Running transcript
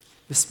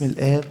بسم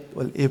الآب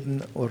والابن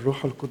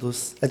والروح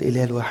القدس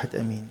الإله الواحد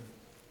أمين.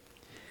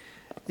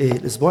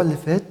 الأسبوع اللي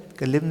فات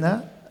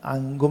اتكلمنا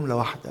عن جملة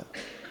واحدة.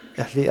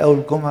 احنا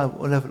أول جمعة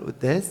بنقولها في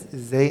القداس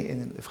إزاي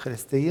إن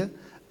الإفخارستية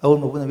أول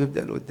ما أبونا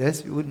بيبدأ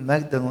القداس بيقول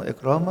مجدا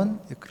وإكراما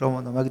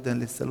ومجدا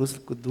للثالوث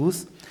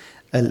القدوس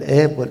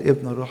الآب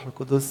والابن والروح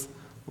القدس.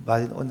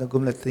 وبعدين قلنا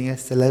الجملة الثانية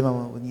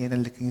السلامة وبنيانا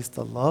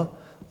لكنيسة الله.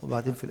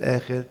 وبعدين في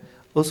الآخر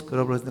اذكر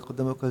رب الذين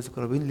قدامك كل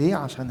ذكرابين ليه؟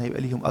 عشان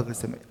هيبقى ليهم أجر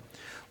سماوي.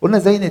 قلنا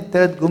زي ان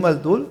الثلاث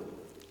جمل دول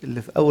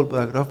اللي في اول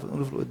باراجراف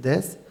بنقوله في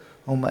القداس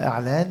هم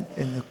اعلان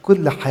ان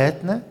كل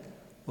حياتنا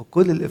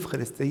وكل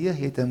الافخارستيه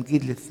هي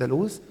تمجيد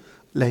للثالوث.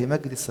 اللي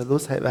هيمجد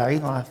الثالوث هيبقى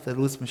عينه على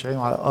الثالوث مش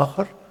عينه على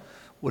الاخر،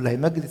 واللي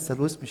هيمجد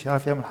الثالوث مش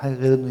هيعرف يعمل حاجه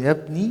غير انه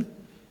يبني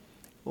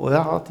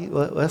ويعطي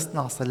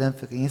ويصنع سلام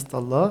في كنيسه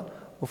الله،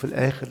 وفي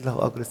الاخر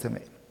له اجر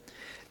سماوي.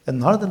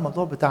 النهارده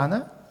الموضوع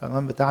بتاعنا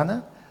العنوان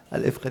بتاعنا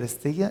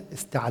الافخارستيه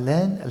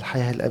استعلان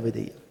الحياه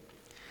الابديه.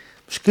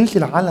 مشكلة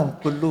العالم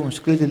كله،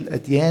 مشكلة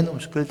الأديان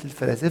ومشكلة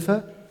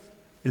الفلاسفة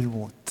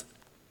الموت.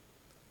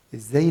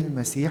 إزاي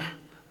المسيح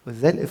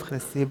وإزاي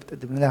الإفخارستية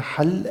بتقدم لنا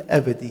حل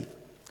أبدي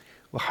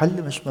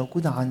وحل مش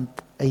موجود عند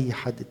أي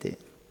حد تاني.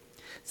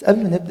 بس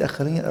قبل ما نبدأ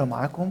خليني أقرأ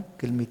معاكم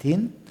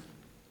كلمتين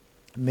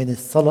من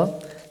الصلاة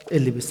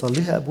اللي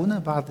بيصليها أبونا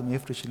بعد ما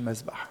يفرش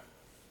المذبح.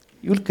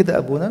 يقول كده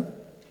أبونا،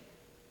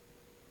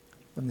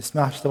 ما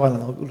بنسمعش طبعا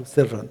لأنه هو بيقوله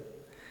سرا: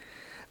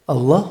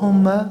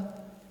 اللهم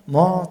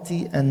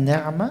معطي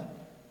النعمة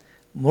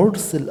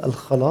مرسل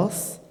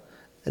الخلاص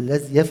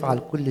الذي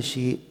يفعل كل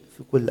شيء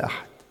في كل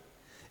أحد.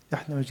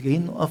 احنا مش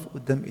جايين نقف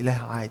قدام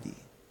إله عادي،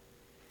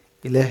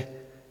 إله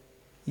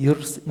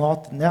يرسل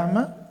معطي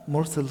النعمة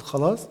مرسل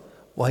الخلاص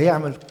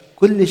وهيعمل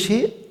كل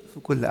شيء في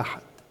كل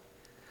أحد.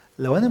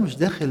 لو أنا مش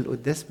داخل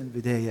القداس من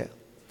البداية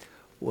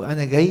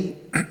وأنا جاي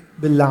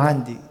باللي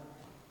عندي،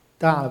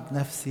 تعب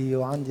نفسي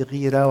وعندي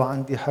غيرة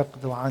وعندي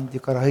حقد وعندي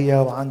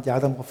كراهية وعندي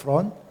عدم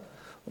غفران،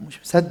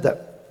 ومش مصدق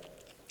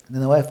إن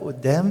أنا واقف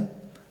قدام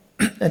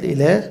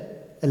الإله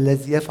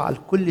الذي يفعل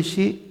كل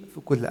شيء في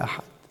كل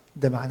أحد،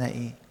 ده معناه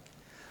إيه؟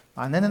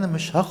 معناه إن أنا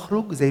مش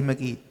هخرج زي ما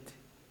جيت.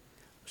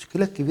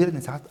 المشكلة الكبيرة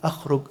إن ساعات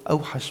أخرج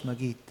أوحش ما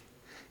جيت،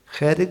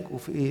 خارج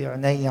وفي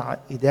عينيا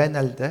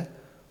إدانة لده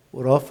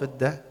ورافض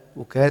ده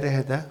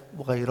وكاره ده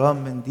وغيران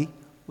من دي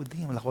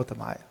والدنيا ملخبطة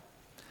معايا.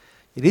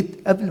 يا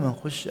ريت قبل ما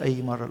نخش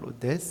أي مرة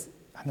القداس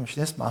إحنا مش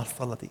نسمع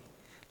الصلاة دي،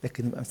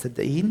 لكن نبقى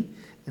مصدقين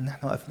إن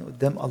إحنا واقفين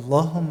قدام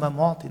اللهم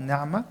معطي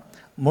النعمة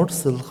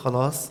مرسل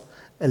الخلاص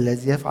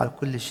الذي يفعل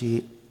كل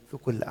شيء في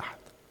كل أحد.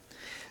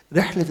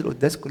 رحلة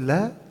القداس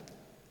كلها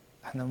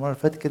احنا المرة اللي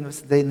فاتت كنا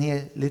بس ده ان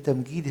هي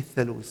لتمجيد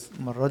الثالوث.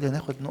 المرة دي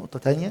هناخد نقطة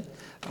تانية،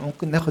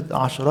 ممكن ناخد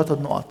عشرات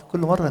النقط، كل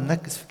مرة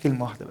نركز في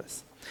كلمة واحدة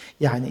بس.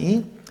 يعني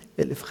ايه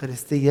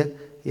الإفخارستية؟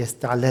 هي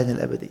استعلان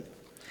الأبدية.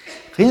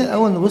 خلينا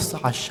الأول نبص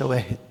على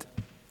الشواهد.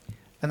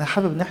 أنا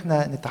حابب إن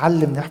احنا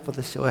نتعلم نحفظ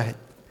الشواهد،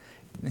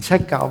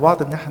 نشجع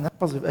بعض إن احنا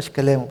نحفظ ميبقاش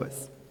كلامه بس.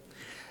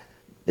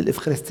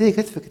 الإفخارستية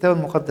كانت في الكتاب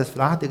المقدس في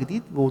العهد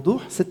الجديد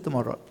بوضوح 6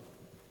 مرات،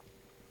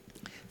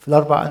 في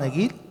الأربع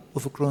أناجيل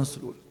وفي كرونس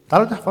الأولى.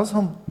 تعالوا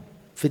نحفظهم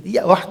في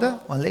دقيقة واحدة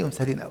وهنلاقيهم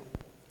سهلين قوي.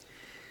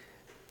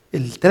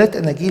 ال3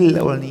 أناجيل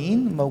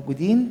الأولانيين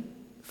موجودين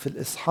في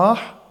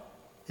الإصحاح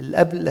اللي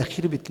قبل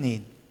الأخير ب2.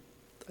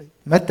 طيب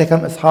متى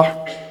كام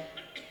إصحاح؟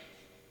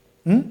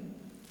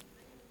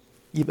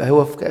 يبقى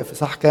هو في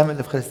إصحاح كامل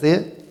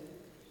الإفخارستية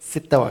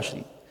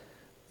 26.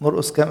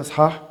 مرقس كام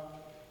إصحاح؟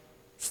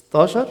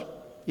 16،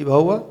 يبقى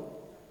هو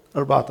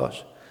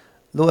 14.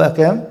 لوقا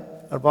كام؟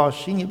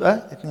 24،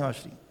 يبقى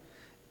 22.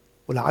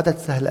 والعدد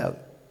سهل قوي.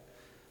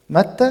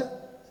 متى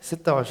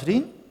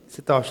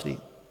 26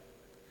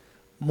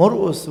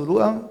 مرقس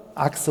ولوقا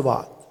عكس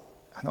بعض.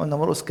 احنا قلنا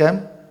مرقس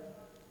كام؟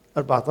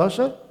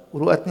 14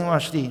 ولوقا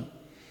 22،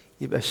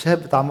 يبقى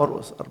الشاب بتاع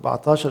مرقس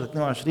 14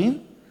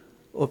 22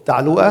 وبتاع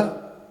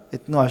لوقا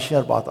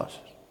 22 14.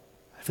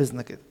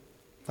 حفظنا كده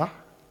صح؟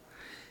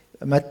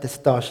 متى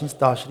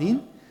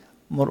 26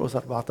 مرقس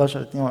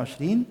 14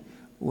 22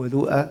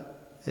 ولوقا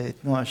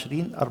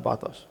 22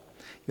 14.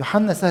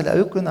 يوحنا سهل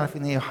قوي، كلنا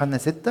عارفين هي يوحنا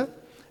 6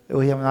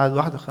 وهي من عدد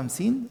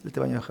 51 ل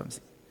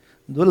 58.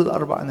 دول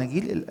الاربع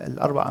اناجيل،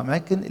 الاربع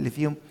اماكن اللي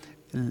فيهم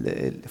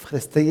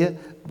الافخارستيه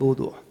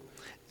بوضوح.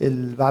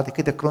 بعد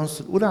كده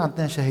كرونس الاولى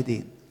عندنا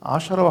شاهدين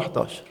 10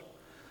 و11،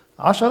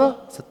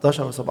 10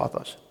 16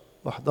 و17،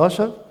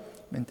 و11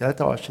 من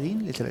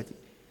 23 ل 30.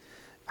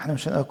 احنا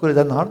مش هنقرا كل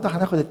ده النهارده،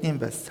 هناخد 2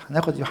 بس،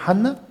 هناخد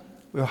يوحنا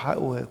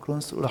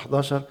وكرونس الاولى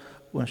 11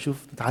 ونشوف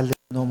نتعلم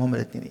منهم هم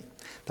الاثنين ايه.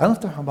 تعالوا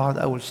نفتح مع بعض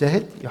اول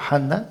شاهد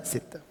يوحنا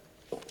 6.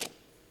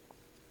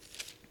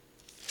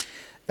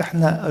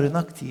 احنا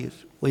قريناه كتير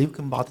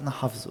ويمكن بعضنا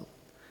حافظه،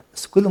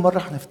 بس كل مرة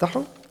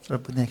هنفتحه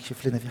ربنا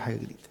يكشف لنا فيه حاجة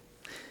جديدة.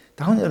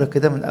 تعالوا نقرا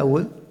كده من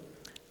أول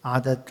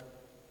عدد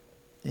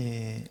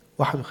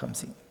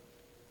 51.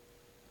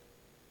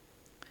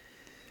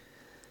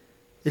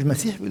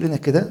 المسيح بيقول لنا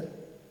كده: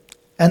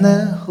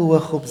 أنا هو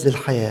خبز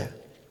الحياة،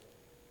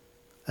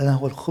 أنا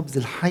هو الخبز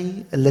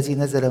الحي الذي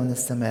نزل من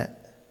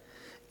السماء،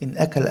 إن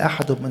أكل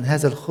أحد من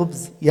هذا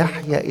الخبز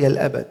يحيا إلى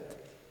الأبد.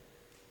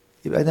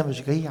 يبقى أنا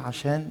مش جاي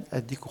عشان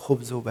أديكوا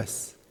خبز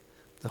وبس،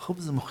 ده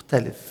خبز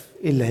مختلف،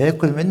 اللي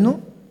هياكل منه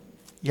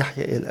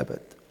يحيا إلى الأبد.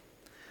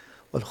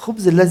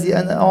 والخبز الذي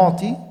أنا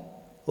أعطي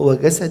هو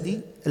جسدي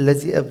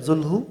الذي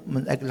أبذله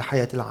من أجل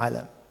حياة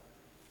العالم.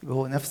 يبقى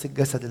هو نفس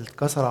الجسد اللي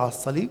اتكسر على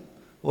الصليب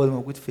هو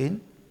الموجود فين؟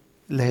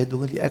 اللي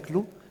هيدوني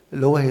أكله،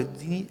 اللي هو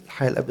هيديني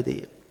الحياة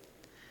الأبدية.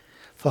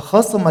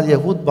 فخاصم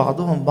اليهود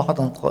بعضهم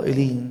بعضا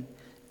قائلين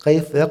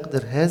كيف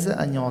يقدر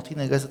هذا أن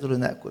يعطينا جسده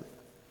لنأكل؟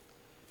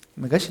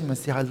 ما جاش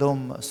المسيح قال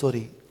لهم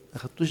سوري ما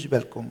خدتوش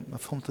بالكم، ما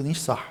فهمتونيش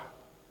صح،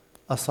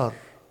 أصر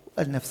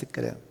وقال نفس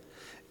الكلام.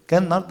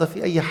 كان النهارده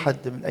في أي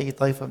حد من أي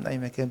طائفة من أي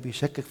مكان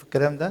بيشكك في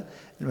الكلام ده،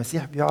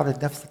 المسيح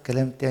بيعرض نفس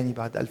الكلام تاني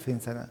بعد 2000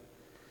 سنة.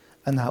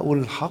 أنا هقول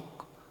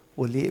الحق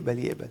واللي يقبل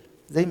يقبل،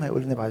 زي ما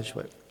هيقول لنا بعد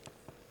شوية.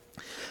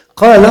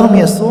 قال لهم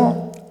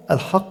يسوع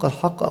الحق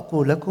الحق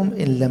أقول لكم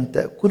إن لم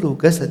تأكلوا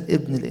جسد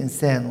ابن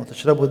الإنسان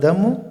وتشربوا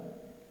دمه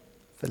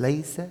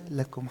فليس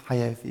لكم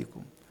حياة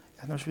فيكم.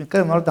 احنا مش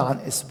بنتكلم النهارده عن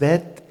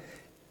إثبات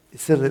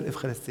سر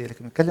الإفخارستية،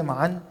 لكن بنتكلم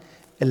عن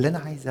اللي أنا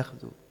عايز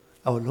أخده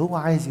أو اللي هو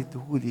عايز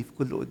يديهولي في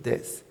كل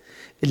قداس.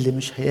 اللي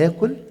مش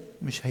هياكل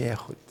مش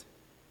هياخد،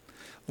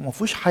 وما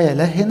فيهوش حياة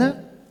لا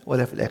هنا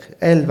ولا في الآخر.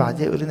 قال اللي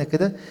بعديها يقول لنا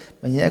كده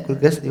من يأكل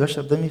جسدي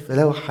ويشرب دمي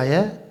فله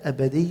حياة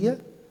أبدية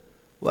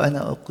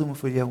وأنا أقيمه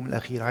في اليوم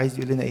الأخير. عايز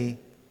يقول لنا إيه؟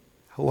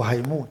 هو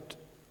هيموت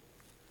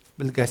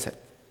بالجسد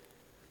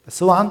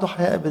بس هو عنده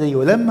حياة أبدية،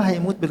 ولما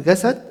هيموت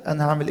بالجسد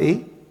أنا هعمل إيه؟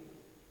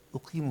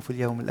 أقيمه في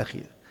اليوم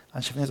الأخير.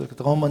 عشان في ناس يقول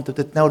كده هم أنتوا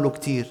بتتناولوا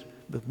كتير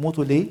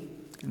بتموتوا ليه؟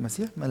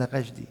 المسيح ما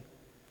لغاش دي،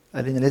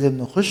 قال لنا لازم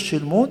نخش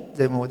الموت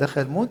زي ما هو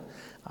دخل الموت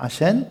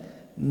عشان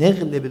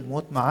نغلب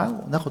الموت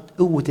معاه وناخد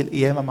قوة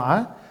القيامة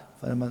معاه.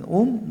 فلما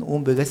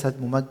نقوم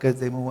بجسد ممجد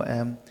زي ما هو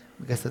قام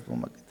بجسد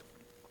ممجد.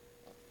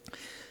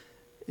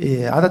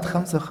 عدد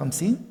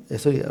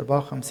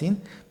 54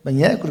 من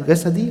يأكل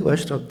جسدي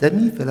ويشرب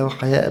دمي فله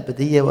حياة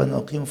أبدية وأنا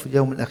أقيمه في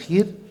اليوم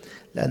الأخير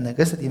لأن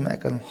جسدي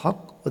مأكل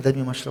حق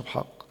ودمي مشرب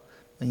حق.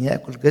 من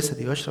يأكل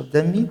جسدي ويشرب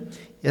دمي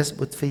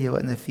يثبت في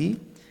وأنا فيه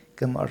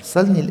كما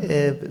أرسلني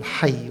الآب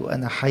الحي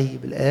وأنا حي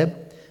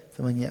بالآب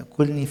فمن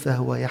يأكلني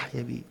فهو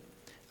يحيا بي.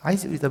 عايز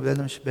يقول لي طب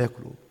أنا مش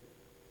باكله،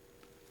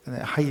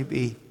 أنا أحيي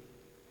بإيه؟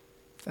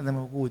 أنا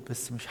موجود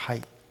بس مش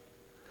حي.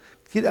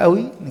 كتير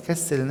قوي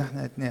نكسل إن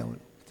احنا نتناول،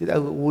 كتير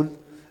قوي أقول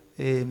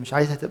مش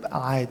عايزها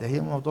تبقى عادة. هي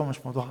الموضوع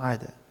مش موضوع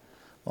عادة،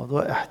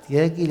 موضوع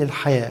احتياجي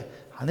للحياة.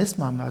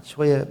 هنسمع بعد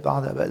شوية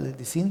بعض آباء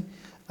القديسين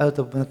قالوا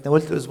طب أنا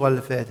اتناولت الأسبوع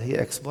اللي فات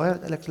هي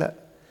اكسبايرد؟ قال لك لا،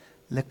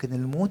 لكن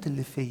الموت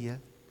اللي فيا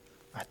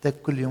محتاج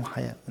كل يوم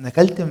حياة. أنا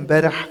أكلت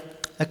امبارح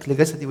أكل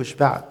جسدي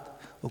وشبعت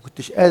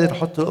وكنتش قادر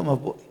أحط لقمة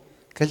في بقي،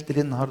 أكلت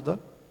ليه النهاردة؟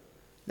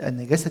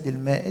 لأن جسدي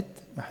المائت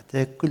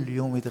محتاج كل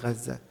يوم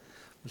يتغذى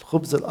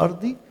بالخبز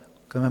الأرضي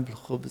وكمان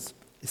بالخبز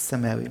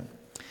السماوي.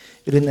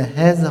 لأن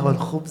هذا هو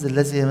الخبز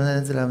الذي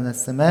نزل من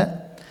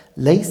السماء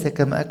ليس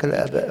كما أكل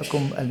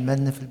آبائكم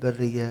المن في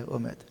البرية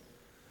ومات.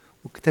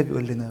 والكتاب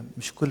يقول لنا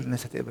مش كل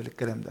الناس هتقبل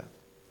الكلام ده.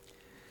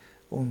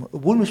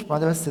 وقبول مش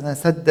معناه بس أن أنا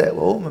أصدق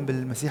وأؤمن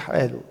بالمسيح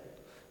قاله،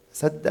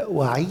 أصدق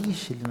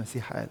وأعيش اللي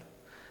المسيح قاله.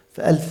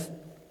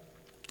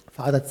 في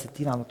عدد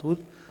 60 على طول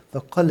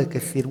فقال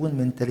كثيرون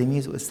من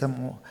تلاميذه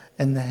سمعوا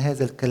أن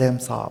هذا الكلام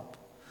صعب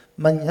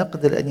من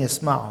يقدر أن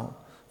يسمعه؟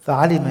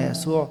 فعلم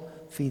يسوع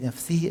في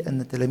نفسه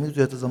أن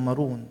تلاميذه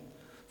يتذمرون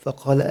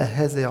فقال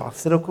أهذا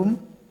يعثركم؟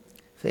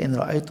 فإن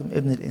رأيتم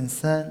ابن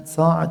الإنسان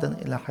صاعدا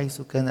إلى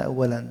حيث كان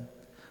أولا.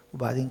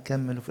 وبعدين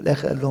كملوا في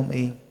الآخر قال لهم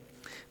إيه؟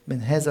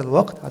 من هذا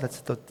الوقت عدد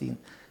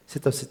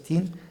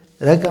 66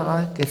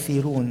 رجع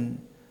كثيرون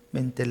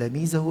من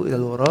تلاميذه إلى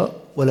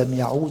الوراء ولم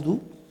يعودوا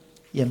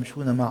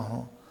يمشون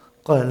معه.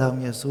 قال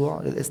لهم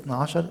يسوع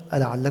لل12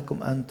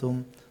 ألعلكم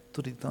أنتم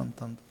تريدون أن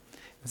تنظروا.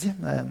 المسيح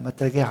ما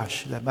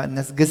ترجعش لما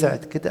الناس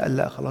جزعت كده، قال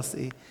لا خلاص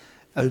إيه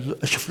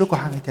أشوف لكم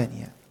حاجة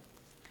تانية.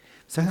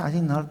 بس احنا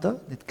عايزين النهاردة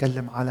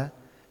نتكلم على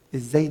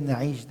إزاي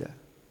نعيش ده.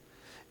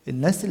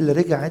 الناس اللي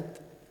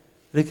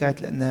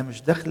رجعت لأنها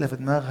مش داخلة في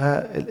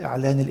دماغها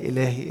الإعلان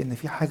الإلهي إن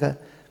في حاجة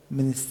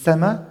من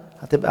السماء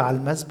هتبقى على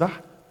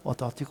المذبح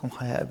وتعطيكم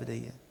حياة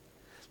أبدية.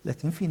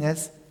 لكن في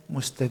ناس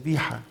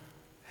مستبيحة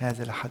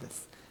هذا الحدث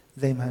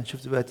زي ما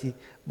هنشوف دلوقتي.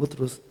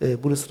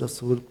 بولس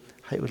الرسول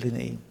هيقول لنا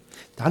إيه.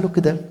 تعالوا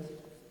كده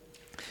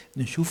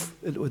نشوف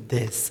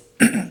القداس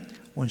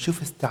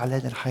ونشوف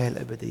استعلان الحياة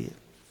الأبدية.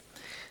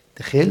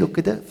 تخيلوا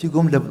كده في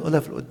جملة بنقولها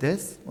في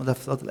القداس، بنقولها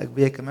في صلاة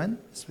الأجبية كمان،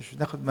 بس مش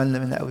بناخد بالنا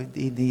منها قوي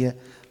دي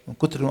من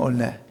كتر ما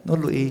قلناها.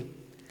 نقول له إيه؟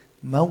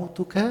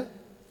 موتك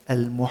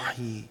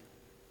المحيي.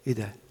 إيه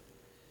ده؟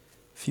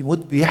 في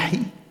موت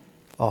بيحيي؟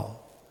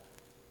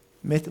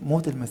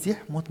 موت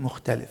المسيح موت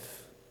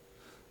مختلف.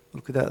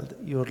 نقول كده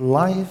your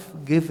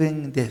life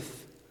giving death.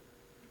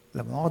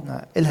 لما نقعد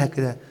نقلها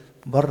كده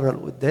بره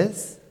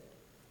القداس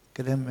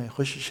كلام ما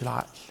يخشش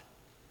العقل،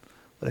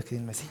 ولكن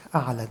المسيح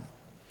أعلن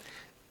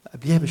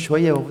قبلها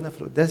بشوية وهنا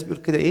في القداس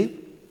بيقول كده إيه؟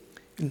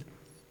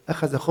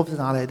 أخذ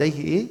خبزا على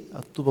يديه إيه؟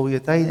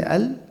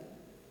 الطوبويتين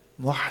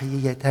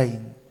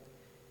المحييتين.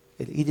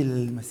 الإيد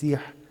اللي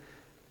المسيح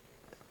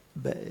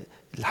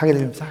الحاجة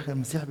اللي بيمسحها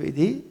المسيح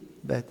بإيديه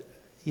بقت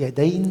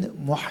يدين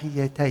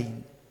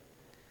محيتين.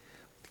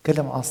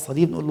 نتكلم عن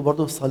الصليب نقول له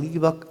برضه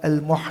صليبك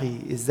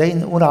المحيي. ازاي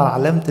نقول على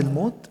علامة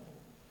الموت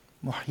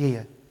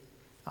محيية؟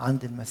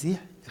 عند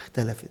المسيح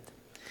اختلفت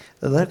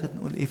لدرجة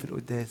نقول ايه في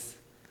القداس؟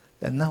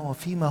 لأنه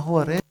فيما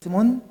هو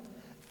راسم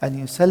أن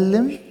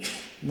يسلم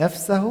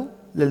نفسه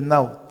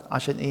للموت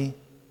عشان ايه؟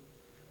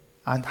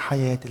 عن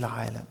حياة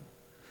العالم.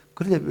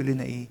 كل ده بيقول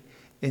لنا ايه؟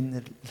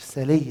 ان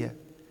الرسالية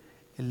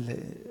اللي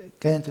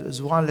كانت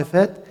الاسبوع اللي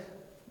فات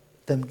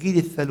تمجيد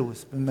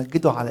الثالوث،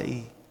 بنمجده على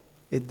ايه؟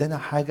 ادانا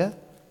حاجة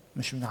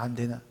مش من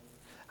عندنا،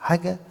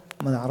 حاجة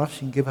ما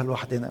نعرفش نجيبها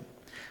لوحدنا.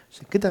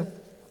 عشان كده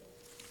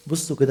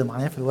بصوا كده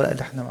معايا في الورقة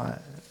اللي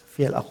احنا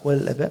فيها الأقوال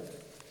الآباء.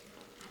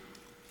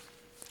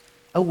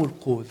 أول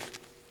قول،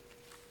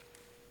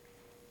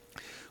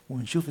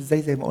 ونشوف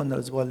ازاي زي ما قلنا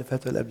الأسبوع اللي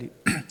فات واللي قبليه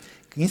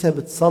الكنيسة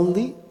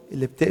بتصلي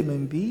اللي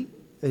بتؤمن بيه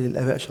اللي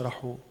الآباء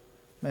شرحوه.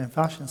 ما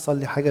ينفعش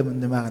نصلي حاجة من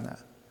دماغنا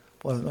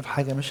ولا نقول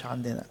حاجة مش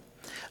عندنا.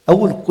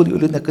 أول قول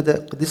يقول لنا كده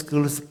قديس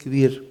كيرلس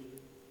الكبير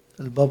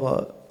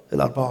البابا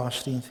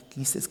ال24 في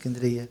كنيسة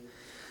اسكندرية: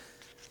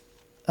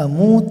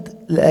 أموت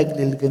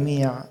لأجل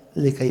الجميع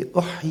لكي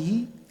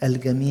أحيي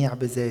الجميع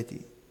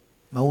بذاتي،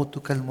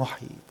 موتك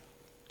المحيي.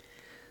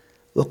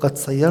 وقد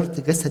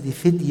صيرت جسدي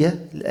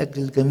فدية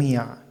لأجل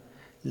الجميع،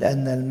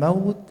 لأن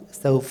الموت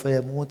سوف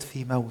يموت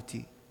في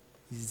موتي.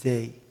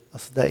 إزاي؟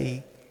 أصل ده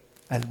إيه؟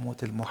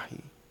 الموت المحيي.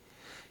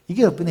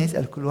 يجي ربنا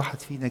يسأل كل واحد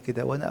فينا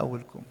كده وأنا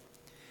أولكم: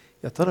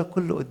 يا ترى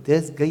كل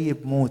قداس جاي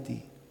بموتي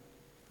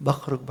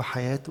بخرج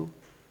بحياته؟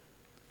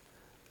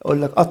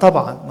 أقول لك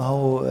طبعا، ما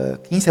هو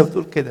كنيسة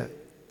بتقول كده.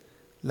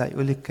 لا،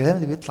 يقول لي الكلام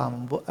اللي بيطلع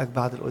من بقك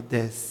بعد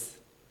القداس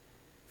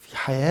في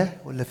حياة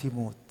ولا في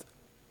موت؟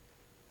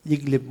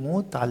 يجلب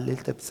موت على اللي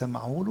انت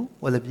بتسمعه له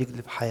ولا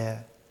بيجلب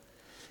حياة؟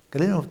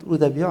 الكلام اللي بتقوله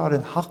ده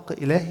بيعلن حق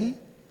إلهي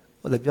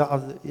ولا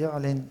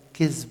بيعلن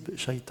كذب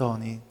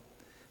شيطاني؟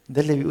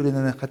 ده اللي بيقول ان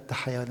انا خدت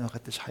حياة ولا ما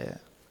خدتش حياة.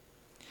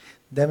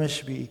 ده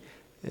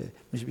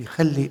مش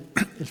بيخلي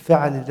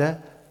الفعل ده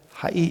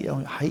حقيقي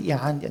او حقيقي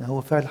عندي انا،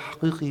 هو فعل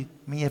حقيقي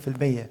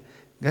 100%،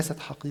 جسد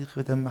حقيقي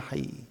ودم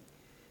حقيقي.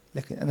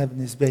 لكن انا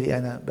بالنسبه لي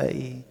انا بقى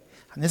ايه؟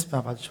 هنسمع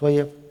بعد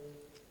شويه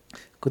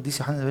القديس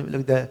يوحنا بيقول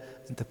لك ده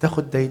انت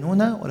بتاخد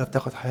دينونه ولا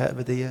بتاخد حياه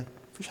ابديه؟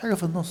 مفيش حاجه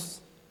في النص،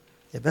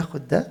 يا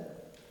باخد ده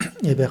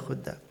يا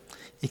باخد ده.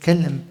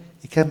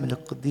 يكمل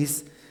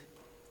القديس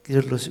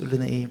كيرلس يقول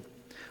لنا ايه: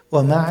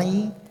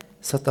 ومعي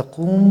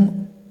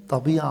ستقوم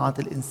طبيعه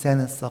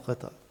الانسان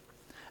الساقطه.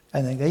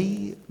 انا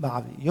جاي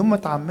بعد يوم ما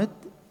اتعمدت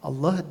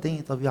الله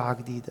اداني طبيعه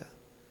جديده،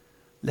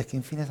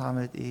 لكن في ناس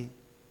عملت ايه؟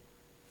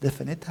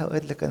 دفنتها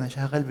وقالت لك انا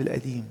شغال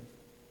بالقديم.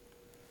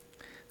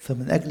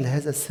 فمن اجل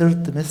هذا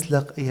صرت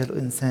مثلك ايها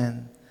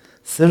الانسان،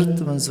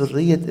 صرت من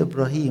ذريه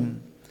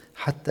ابراهيم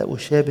حتى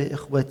اشابه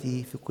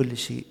اخوتي في كل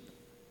شيء.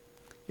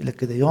 الى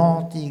كده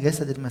يعطي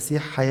جسد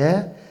المسيح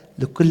حياه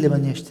لكل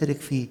من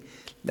يشترك فيه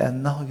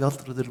لانه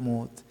يطرد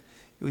الموت.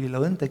 يقول لي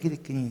لو انت جيت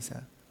الكنيسه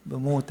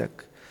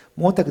بموتك،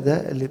 موتك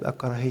ده اللي يبقى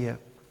كراهيه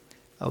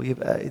او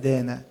يبقى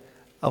ادانه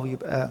او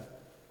يبقى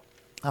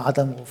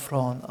عدم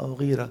غفران او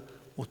غيره،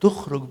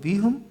 وتخرج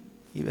بيهم،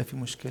 يبقى في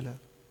مشكله.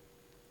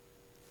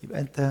 يبقى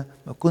انت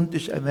ما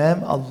كنتش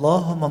امام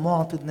اللهم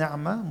معطي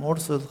النعمه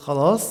مرسل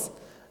الخلاص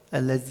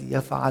الذي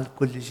يفعل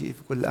كل شيء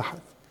في كل احد.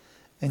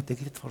 انت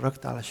جيت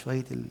اتفرجت على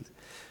شويه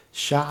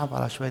الشعب،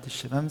 على شويه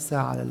الشمامسه،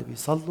 على اللي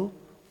بيصلوا،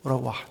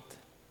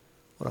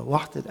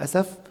 وروحت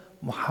للاسف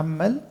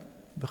محمل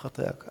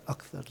بخطاياك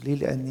اكثر. ليه؟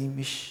 لاني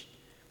مش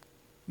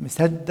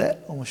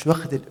مصدق ومش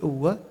واخد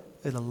القوه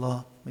اللي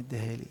الله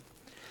مديها لي.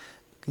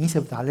 الكنيسه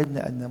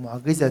بتعلمنا ان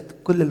معجزه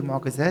كل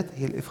المعجزات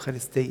هي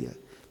الافخارستيه،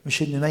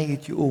 مش ان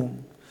ميت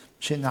يقوم،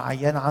 مش ان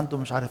عيان عنده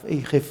مش عارف ايه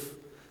يخف،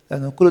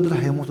 لان كل دول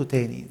هيموتوا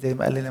تاني زي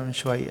ما قال لنا من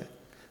شويه.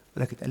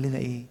 ولكن قال لنا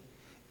ايه؟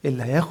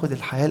 اللي هياخد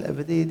الحياه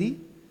الابديه دي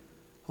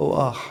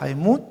هو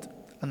هيموت،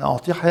 انا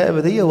اعطيه حياه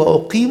ابديه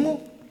واقيمه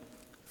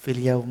في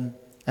اليوم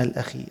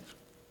الاخير،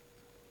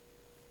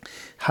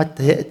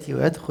 حتى ياتي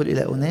ويدخل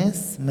الى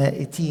اناس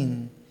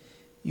مائتين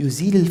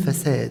يزيل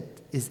الفساد،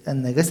 اذ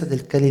ان جسد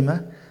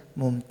الكلمه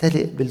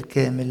ممتلئ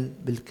بالكامل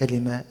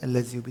بالكلمه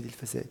الذي يبيد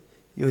الفساد.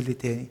 يقول لي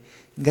تاني،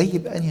 جاي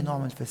بأنهي نوع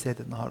من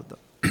الفساد النهارده؟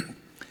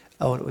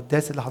 او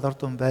القداس اللي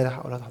حضرته امبارح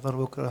او اللي هتحضره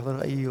بكره ولا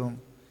هتحضره اي يوم،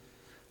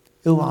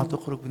 اوعى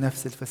تخرج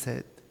بنفس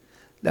الفساد،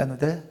 لانه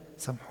ده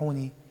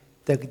سامحوني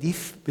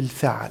تجديف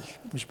بالفعل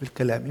مش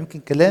بالكلام. يمكن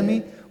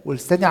كلامي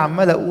ولساني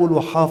عمال اقول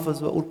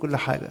وحافظ واقول كل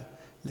حاجه،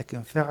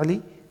 لكن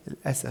فعلي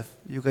للاسف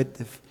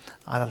يجدف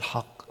على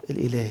الحق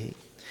الالهي.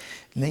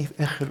 نلاقي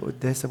في اخر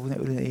القداس ابونا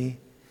يقول لنا ايه؟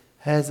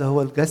 هذا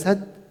هو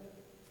الجسد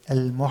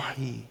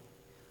المحيي.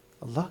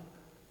 الله،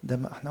 ده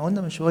ما احنا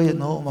قلنا من شويه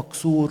ان هو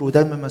مكسور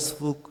ودم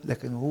مسفوك،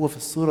 لكن هو في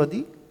الصوره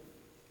دي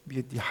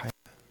بيدي حياه،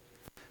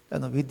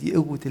 لانه بيدي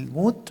قوه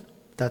الموت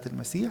بتاعت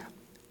المسيح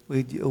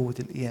ويدي قوه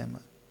القيامه.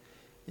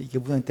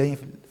 يجيبونا تاني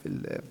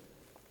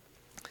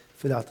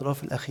في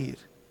الاعتراف الاخير: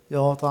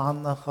 يعطى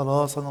عنا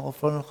خلاصا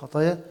وغفران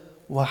الخطايا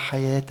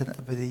وحياه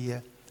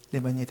ابديه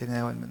لمن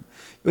يتناول منه.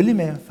 يقول لي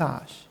ما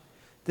ينفعش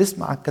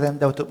تسمع الكلام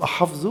ده وتبقى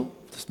حافظه،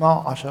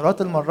 تسمعه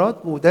عشرات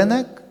المرات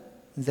بودانك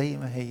زي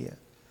ما هي.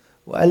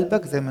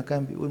 وقلبك زي ما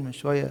كان بيقول من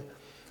شوية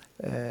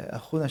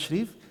أخونا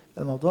شريف،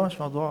 الموضوع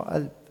مش موضوع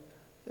قلب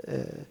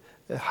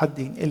حد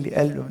ينقل لي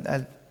قلب من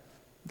قلب.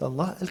 ده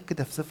الله قال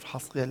كده في سفر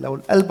حسقيال: لو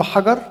القلب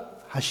حجر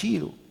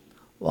هشيله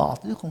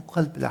وأعطيكم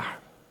قلب لحم،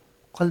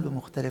 قلب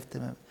مختلف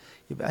تماما.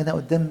 يبقى أنا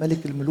قدام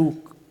ملك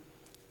الملوك،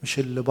 مش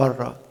اللي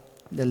بره،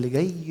 ده اللي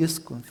جاي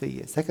يسكن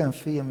فيا، سكن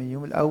فيا من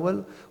اليوم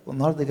الأول،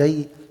 والنهارده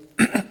جاي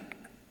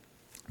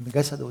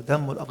بجسده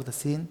ودمه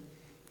الأقدسين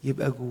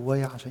يبقى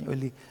جوايا عشان يقول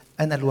لي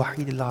أنا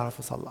الوحيد اللي أعرف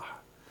أصلح،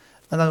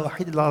 أنا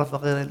الوحيد اللي أعرف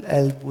أغير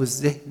القلب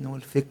والذهن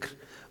والفكر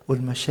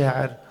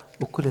والمشاعر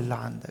وكل اللي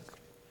عندك.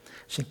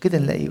 عشان كده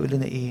نلاقي يقول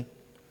لنا إيه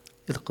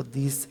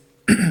القديس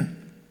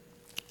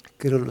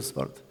كيرلس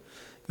برضه،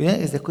 يقول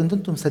لنا إذا كنتم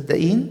أنتم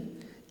مصدقين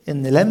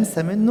إن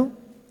لمسة منه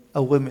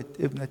قومت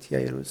ابنة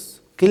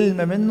يايروس،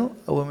 كلمة منه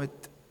قومت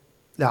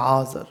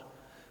لعازر.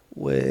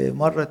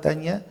 ومرة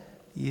تانية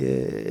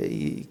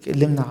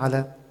يكلمنا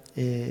على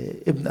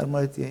ابن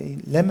أرملة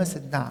لمس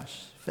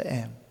النعش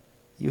فقام.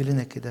 يقول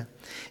لنا كده: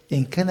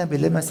 إن كان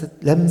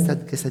لمسة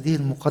جسده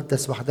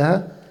المقدس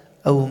وحدها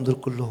قوم دول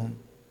كلهم،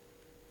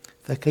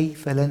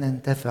 فكيف لا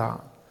ننتفع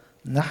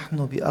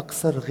نحن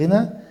بأكثر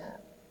غنى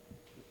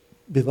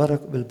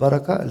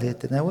بالبركة اللي هي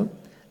التناول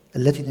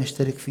التي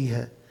نشترك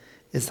فيها،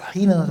 إذ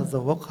حين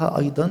نتذوقها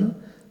أيضا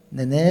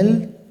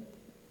ننال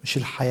مش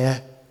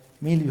الحياة.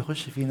 مين اللي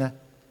بيخش فينا؟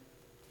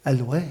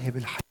 الواهب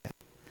الحياة.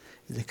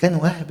 إذا كان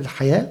واهب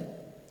الحياة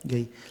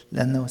جاي،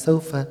 لأنه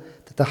سوف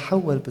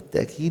تتحول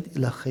بالتأكيد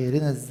إلى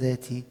خيرنا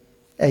الذاتي،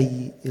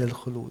 أي إلى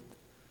الخلود.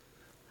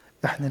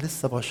 إحنا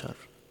لسه بشر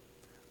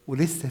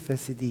ولسه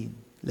فاسدين،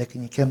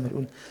 لكن يكمل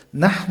يقول: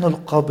 نحن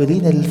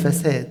القابلين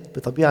للفساد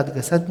بطبيعة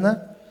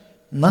جسدنا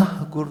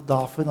نهجر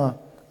ضعفنا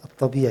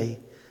الطبيعي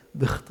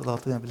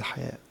باختلاطنا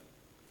بالحياة.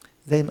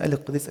 زي ما قال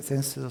القديس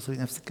أثناسيوس الرسولي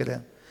نفس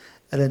الكلام،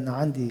 قال إن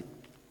عندي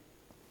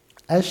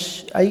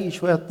قش أي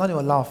شوية نار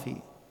يولعوا فيه،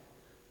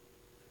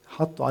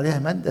 حطوا عليها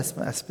مادة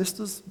اسمها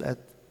أسبستوس بقت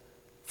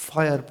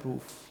فاير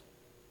بروف،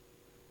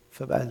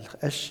 فبقى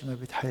القش ما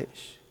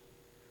بيتحرقش.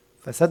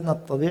 فسادنا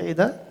الطبيعي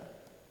ده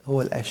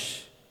هو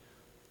القش،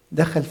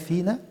 دخل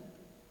فينا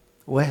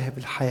واهب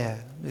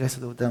الحياة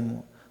بجسده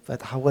ودمه،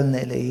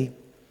 فتحولنا إلى إيه؟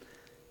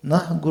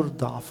 نهجر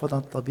ضعفنا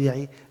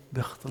الطبيعي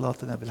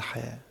باختلاطنا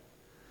بالحياة.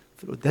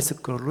 في القداس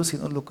الكيرلسي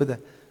نقول له كده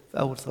في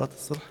أول صلاة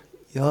الصبح: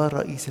 يا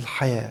رئيس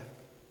الحياة.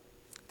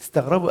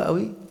 تستغربوا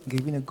قوي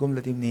جايبين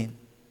الجملة دي منين؟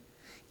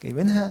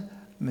 جايبينها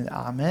من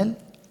أعمال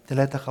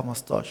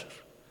 3:15.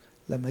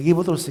 لما جه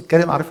بطرس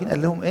يتكلم عارفين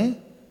قال لهم إيه؟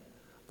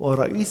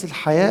 ورئيس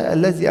الحياة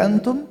الذي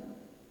أنتم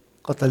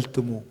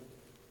قتلتموه.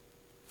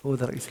 هو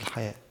ده رئيس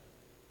الحياة،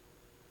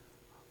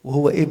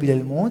 وهو قبل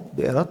الموت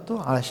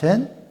بإرادته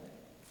علشان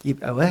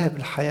يبقى واهب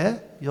الحياة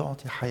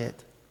يعطي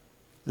حياته.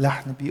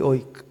 لحن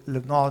بيويك اللي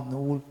بنقعد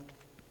نقول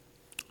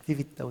فيه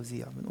في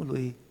التوزيع بنقول له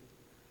إيه؟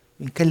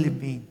 بنكلم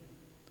مين؟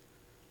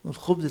 نقول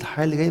خبز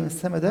الحياة اللي جاي من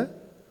السماء ده،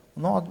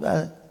 ونقعد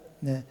بقى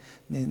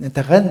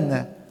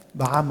نتغنى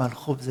بعمل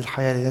خبز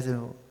الحياة اللي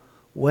لازم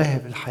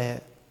واهب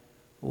الحياة،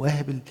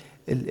 واهب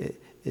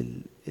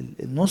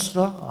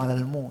النصرة على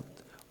الموت.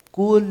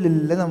 كل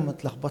اللي أنا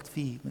متلخبط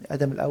فيه من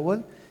آدم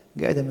الأول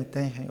جاء آدم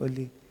الثاني عشان يقول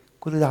لي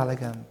كل ده على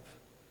جنب.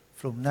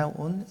 From now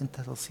on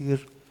أنت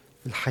تصير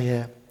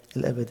الحياة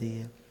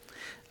الأبدية.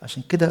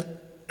 عشان كده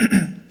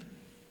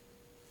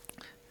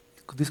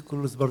القديس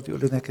كيرلس برضه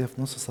يقول لنا كده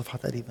في نص الصفحة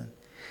تقريبا: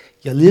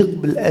 يليق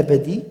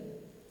بالأبدي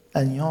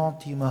أن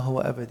يعطي ما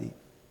هو أبدي.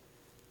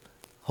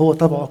 هو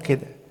طبعه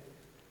كده،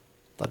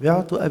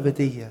 طبيعته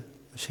أبدية،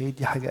 مش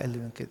هيدي حاجة أقل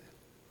من كده.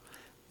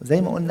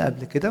 وزي ما قلنا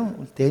قبل كده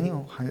ونقول تاني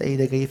وهنلاقي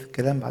ده جاي في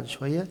الكلام بعد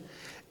شوية،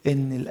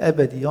 إن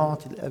الأبدي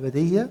يعطي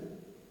الأبدية،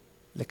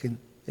 لكن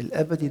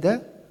الأبدي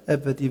ده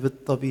أبدي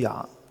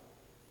بالطبيعة.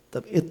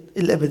 طب إيه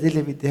الأبدية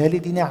اللي بيديها لي؟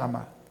 دي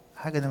نعمة،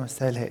 حاجة أنا ما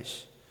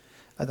استاهلهاش.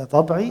 أنا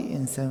طبعي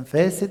إنسان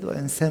فاسد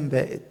وإنسان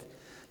بائد،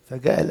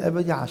 فجاء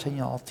الأبدي عشان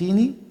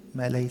يعطيني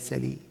ما ليس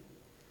لي.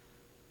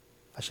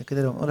 عشان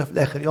كده لما نقولها في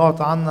الآخر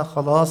يعطى عنا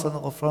خلاصا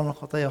غفران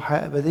الخطايا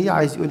وحياة أبدية،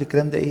 عايز يقول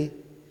الكلام ده إيه؟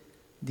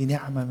 دي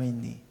نعمة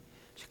مني.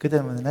 عشان كده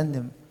لما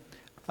نرنم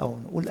أو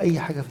نقول أي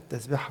حاجة في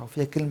التسبيحة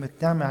وفيها كلمة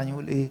نعمة، يعني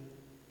يقول إيه؟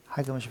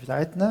 حاجة مش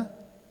بتاعتنا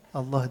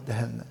الله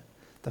اداها لنا.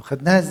 طب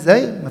خدناها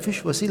إزاي؟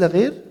 مفيش وسيلة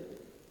غير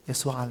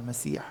يسوع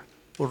المسيح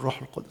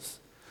والروح القدس.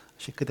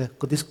 عشان كده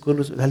القديس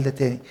كيرلس يقولها لنا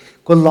تاني: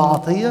 كل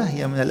عطية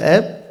هي من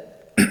الآب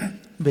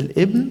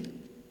بالابن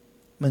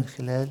من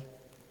خلال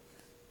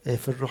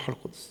في الروح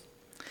القدس.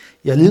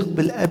 يليق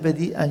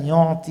بالأبدي أن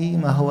يعطي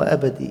ما هو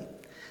أبدي،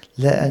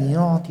 لا أن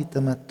يعطي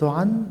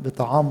تمتعا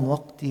بطعام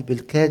وقتي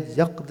بالكاد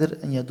يقدر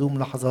أن يدوم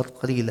لحظات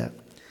قليلة.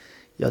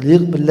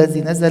 يليق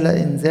بالذي نزل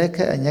إن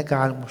ذاك أن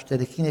يجعل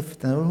المشتركين في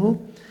تناوله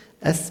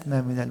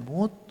أسمى من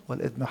الموت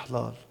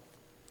والإضمحلال.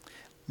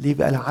 ليه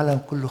بقى العالم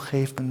كله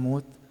خايف من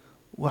الموت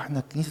وإحنا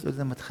الكنيسة تقول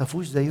لنا ما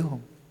تخافوش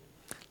زيهم؟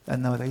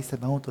 لأنه ليس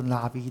موت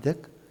لعبيدك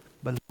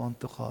بل هو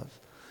انتقال.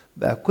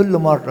 بقى كل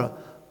مرة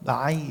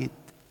بعيد،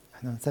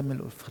 احنا بنسمي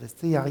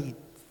الأفخارستية عيد،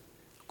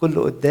 كل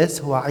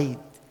قداس هو عيد.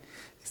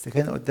 إذا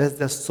كان القداس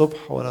ده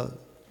الصبح ولا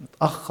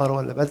متأخر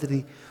ولا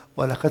بدري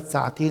ولا خد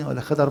ساعتين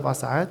ولا خد 4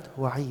 ساعات،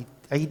 هو عيد.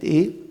 عيد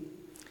ايه؟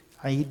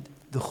 عيد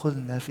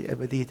دخولنا في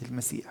أبدية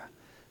المسيح،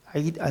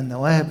 عيد أن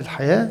مواهب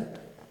الحياة.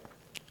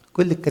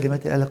 كل الكلمات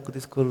اللي قالها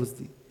القديس كورلوس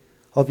دي،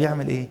 هو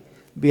بيعمل ايه؟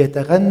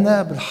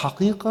 بيتغنى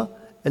بالحقيقة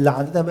اللي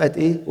عندنا بقت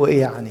ايه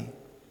وايه. يعني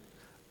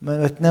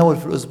ما نتناول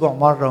في الأسبوع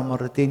مرة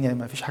ومرتين، يعني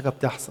ما فيش حاجة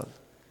بتحصل.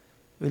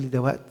 يقول لي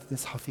ده وقت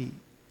نصحى فيه،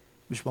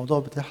 مش موضوع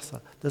بتحصل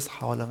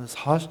تصحى ولا ما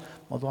تصحاش،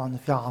 موضوع ان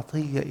في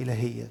عطية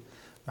إلهية.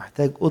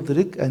 محتاج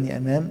أدرك أني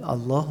أمام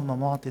اللهم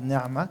معطي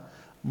النعمة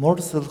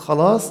مرسل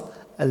الخلاص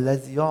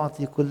الذي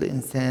يعطي كل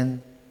إنسان،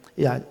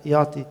 يعني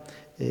يعطي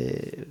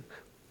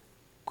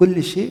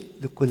كل شيء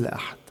لكل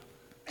أحد.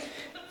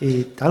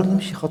 تعالوا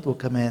نمشي خطوة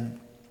كمان.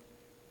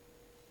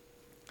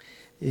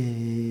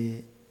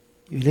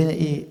 يقول لنا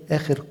إيه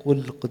آخر قول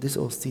القديس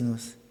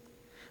أوغسطينوس؟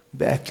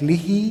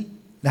 بأكله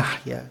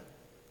نحيا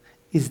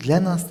إذ لا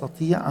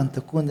نستطيع أن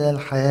تكون لنا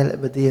الحياة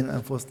الأبدية من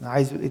أنفسنا.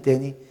 عايز يقول إيه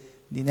تاني؟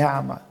 دي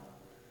نعمة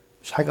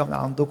مش حاجة من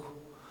عندكم،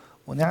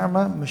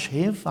 ونعمة مش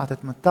هينفع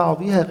تتمتعوا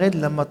بيها غير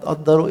لما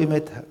تقدروا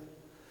قيمتها،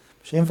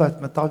 مش هينفع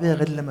تتمتعوا بيها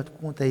غير لما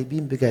تكونوا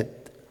تايبين بجد.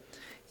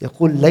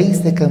 يقول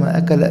ليس كما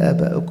أكل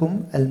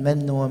آباؤكم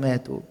المن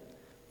وماتوا،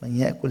 من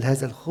يأكل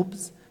هذا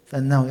الخبز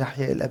فإنه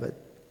يحيا إلى الأبد.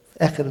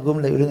 في آخر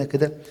جملة يقول لنا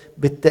كده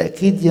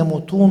بالتأكيد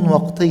يموتون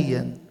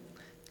وقتيا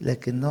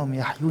لكنهم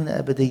يحيون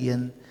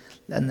أبديا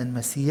لأن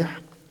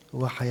المسيح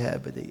هو حياة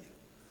أبدية.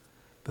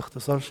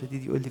 باختصار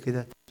شديد يقول لي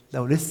كده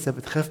لو لسه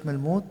بتخاف من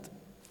الموت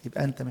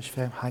يبقى أنت مش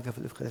فاهم حاجة في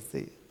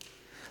الإفخارستية.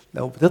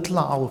 لو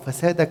بتطلع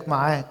وفسادك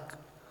معاك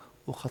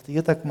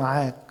وخطيتك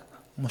معاك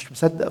ومش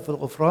مصدق في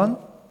الغفران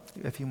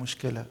يبقى في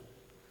مشكلة.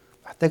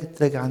 محتاج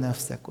تراجع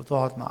نفسك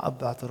وتقعد مع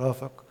أب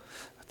اعترافك،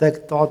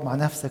 محتاج تقعد مع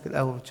نفسك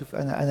الأول وتشوف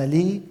أنا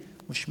ليه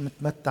مش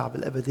متمتع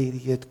بالأبدية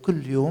دي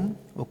كل يوم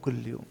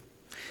وكل يوم.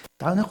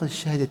 تعالوا ناخد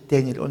الشاهد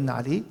الثاني اللي قلنا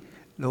عليه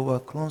اللي هو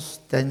كورنثوس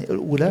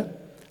الأولى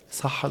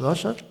صح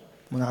 11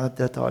 من عدد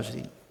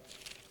 23.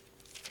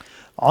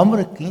 عمر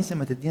الكنيسة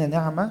ما تدينا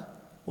نعمة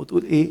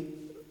وتقول إيه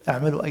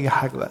اعملوا أي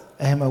حاجة بقى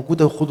أهي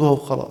موجودة وخدوها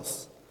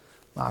وخلاص.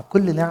 مع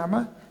كل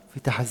نعمة في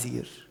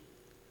تحذير.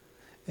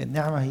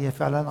 النعمة هي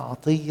فعلا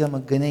عطية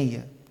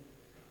مجانية،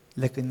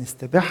 لكن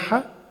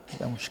نستبيحها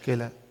يبقى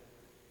مشكلة.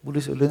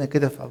 بولس يقول لنا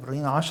كده في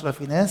عبرانيين 10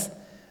 في ناس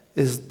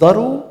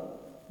اصدروا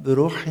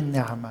بروح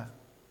النعمة.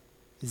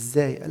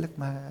 ازاي؟ قال لك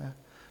ما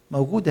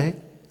موجودة اهي،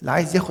 اللي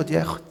عايز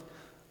ياخد.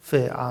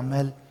 في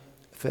أعمال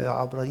في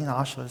عبرانيين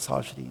 10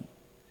 29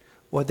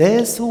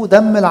 وداسوا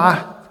دم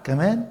العهد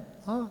كمان.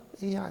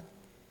 ايه يعني؟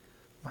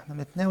 ما احنا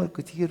بنتناول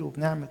كتير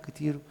وبنعمل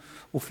كتير،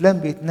 وفلان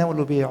بيتناول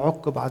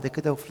وبيعق بعد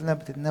كده، وفلان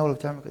بتتناول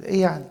وبتعمل كده،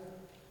 ايه يعني؟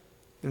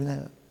 يقول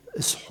لنا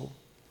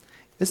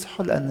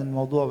اصحوا لأن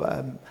الموضوع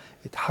بقى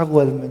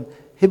اتحول من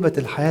هبة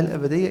الحياة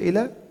الأبدية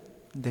إلى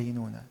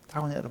دينونة.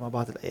 تعالوا نقرأ مع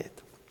بعض الآيات.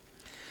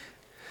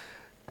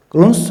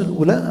 كورنثوس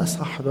الأولى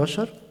أصحاح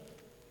 11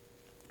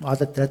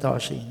 وعدد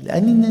 23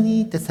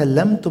 لأنني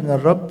تسلمت من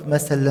الرب ما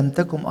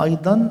سلمتكم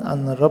أيضا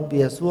أن الرب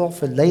يسوع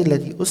في الليلة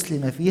التي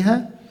أسلم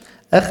فيها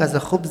أخذ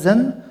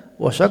خبزا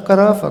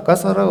وشكر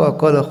فكسر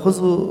وقال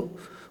خذوا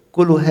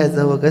كلوا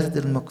هذا هو جسد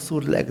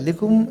المكسور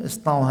لأجلكم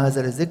اصنعوا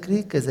هذا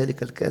لذكري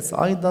كذلك الكأس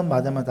أيضا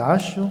بعدما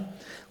تعشوا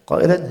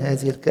قائلا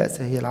هذه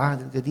الكأس هي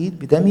العهد الجديد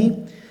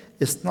بدمي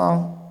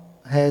اصنعوا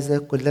هذا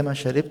كلما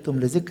شربتم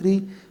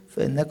لذكري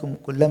فإنكم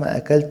كلما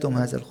أكلتم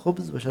هذا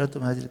الخبز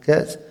وشربتم هذه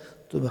الكأس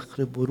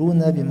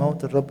تخبرون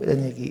بموت الرب إلى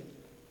أن يجيء.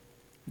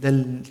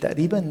 ده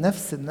تقريبا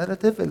نفس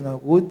الناراتيف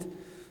الموجود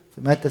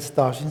في متى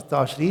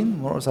 26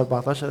 مرقس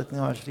 14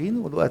 22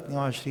 ولوقا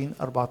 22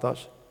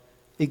 14.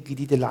 ايه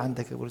الجديد اللي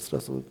عندك يا بولس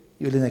الرسول؟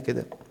 يقول لنا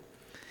كده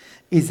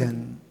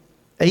إذن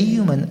أي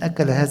من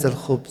أكل هذا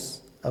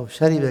الخبز أو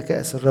شرب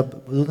كأس الرب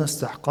بدون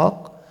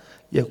استحقاق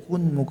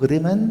يكون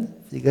مجرما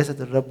في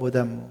جسد الرب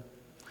ودمه.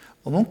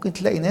 وممكن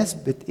تلاقي ناس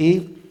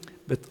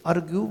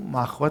بتأرجو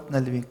مع اخواتنا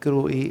اللي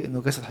بينكروا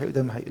انه جسد حقيقي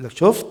ودم حقيقي. لك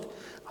شفت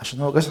عشان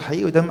هو جسد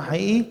حقيقي ودم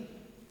حقيقي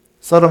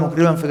صار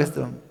مجرما في جسد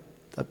الرب.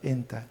 طب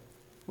انت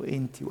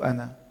وانتي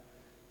وانا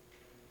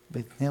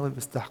بنتناول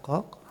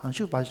باستحقاق؟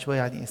 هنشوف بعد شويه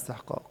يعني ايه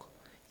استحقاق.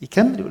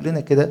 يكمل يقول لنا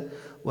كده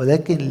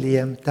ولكن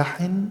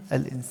ليمتحن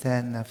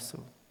الانسان نفسه.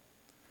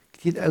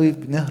 كتير قوي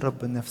بنهرب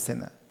من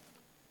نفسنا.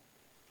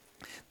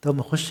 طب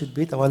ما اخش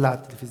البيت اولع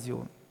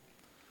التلفزيون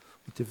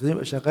والتلفزيون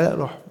يبقى شغال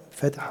اروح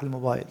فاتح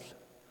الموبايل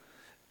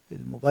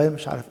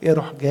مش عارف ايه،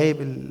 اروح جايب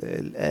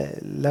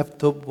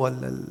اللابتوب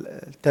ولا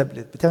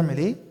التابلت. بتعمل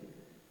ايه؟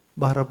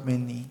 بهرب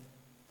مني،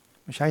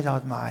 مش عايز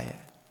اقعد معايا.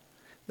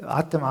 لو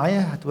قعدت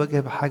معايا هتواجه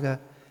بحاجه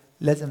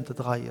لازم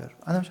تتغير،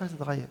 انا مش عايز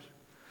اتغير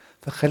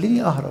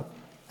فخليني اهرب.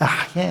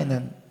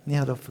 احيانا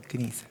نهرب في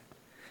الكنيسه،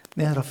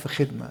 نهرب في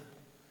خدمه.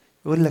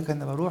 يقول لك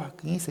انا بروح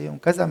الكنيسه يوم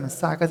كذا من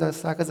الساعه كذا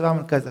للساعه كذا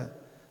بعمل كذا.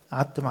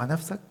 قعدت مع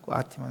نفسك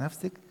وقعدت مع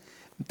نفسك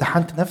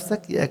امتحنت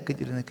نفسك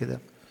ياكد لنا كده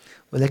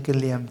ولكن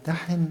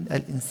ليمتحن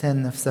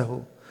الإنسان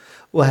نفسه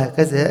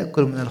وهكذا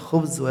يأكل من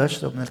الخبز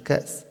ويشرب من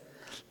الكأس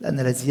لأن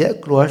الذي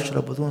يأكل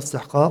ويشرب بدون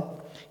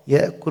استحقاق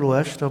يأكل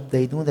ويشرب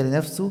دينونة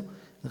لنفسه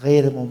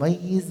غير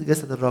مميز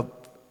جسد الرب.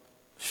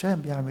 مش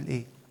فاهم بيعمل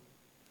ايه.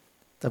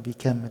 طب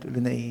يكمل يقول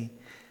لنا ايه؟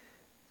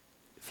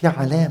 في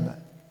علامة.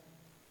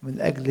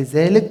 من أجل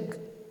ذلك،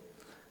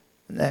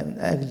 من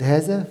أجل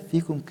هذا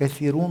فيكم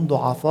كثيرون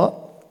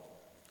ضعفاء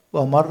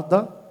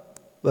ومرضى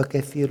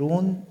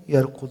وكثيرون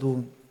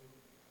يرقدون.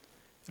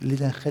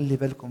 لنا نخلي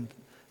بالكم،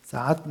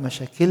 ساعات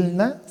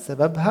مشاكلنا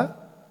سببها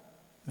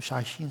مش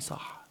عايشين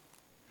صح،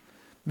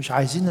 مش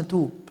عايزين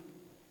نتوب،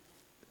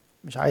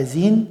 مش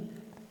عايزين،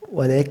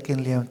 ولكن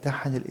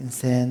ليمتحن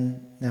الإنسان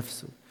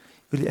نفسه.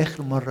 يقول لي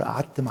آخر مرة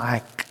قعدت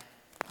معاك،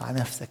 مع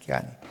نفسك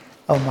يعني،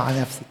 أو مع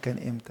نفسك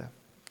كان إمتى؟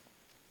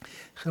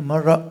 آخر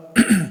مرة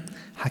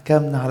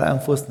حكمنا على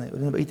أنفسنا. يقول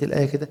لنا بقية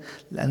الآية كده: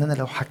 لأننا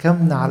لو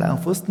حكمنا على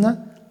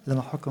أنفسنا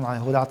لما حكم عليه.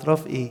 هو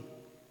الاعتراف إيه؟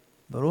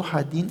 بروح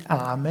أدين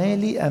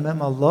أعمالي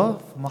أمام الله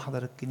في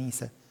محضر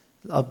الكنيسة،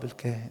 الأب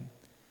الكاهن.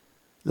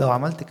 لو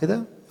عملت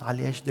كده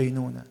عليهاش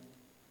دينونة،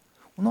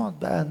 ونقعد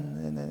بقى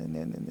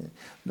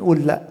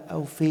نقول لا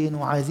أو فين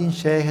وعايزين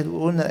شاهد،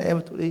 وقلنا الآية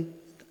بتقول إيه؟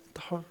 أنت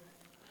حر.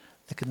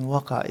 لكن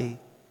الواقع إيه؟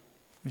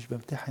 مش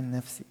بمتحن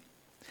نفسي.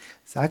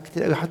 ساعات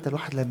كتير قوي حتى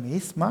الواحد لما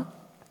يسمع،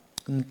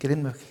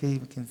 اتكلمنا فيه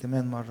يمكن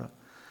زمان مرة،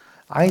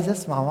 عايز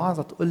اسمع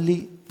وعظة تقول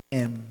لي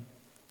نام،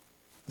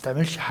 ما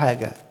تعملش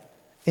حاجة،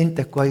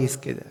 انت كويس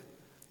كده،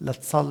 لا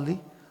تصلي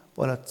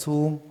ولا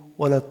تصوم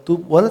ولا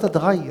تتوب ولا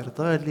تتغير.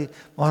 تغير ليه؟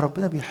 ما هو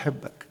ربنا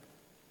بيحبك،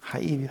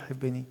 حقيقي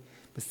بيحبني،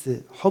 بس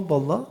حب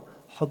الله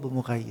حب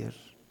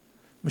مغير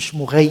مش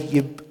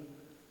مغيب.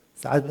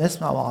 ساعات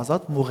بنسمع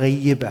وعظات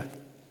مغيبة،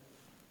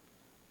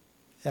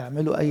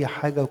 اعملوا اي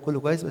حاجة وكله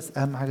كويس، بس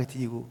اهم حاجة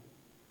تيجوا،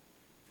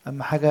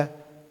 اهم حاجة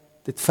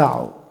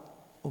تدفعوا.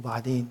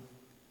 وبعدين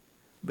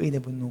بقينا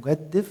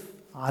بنجدف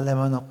على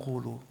ما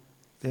نقوله،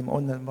 زي ما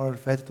قلنا المرة اللي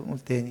فاتت ونقول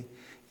تاني: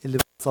 اللي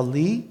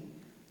بنصليه،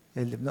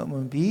 اللي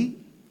بنؤمن بيه،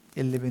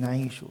 اللي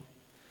بنعيشه.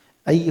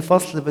 أي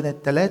فصل بين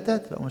الثلاثة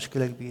تبقى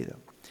مشكلة كبيرة.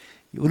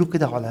 يقولوا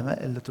كده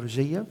علماء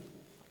الليتورجية: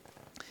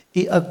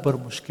 إيه أكبر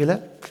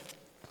مشكلة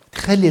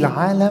تخلي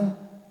العالم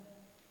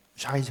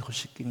مش عايز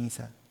يخش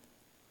الكنيسة؟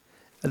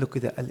 قالوا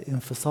كده: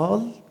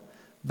 الانفصال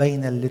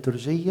بين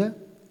الليتورجية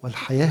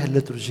والحياة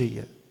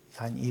الليتورجية.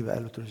 يعني إيه بقى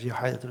الليتورجية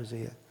وحياة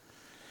الليتورجية؟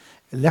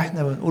 اللي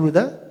احنا بنقوله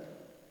ده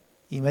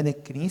إيمان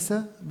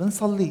الكنيسة،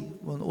 بنصليه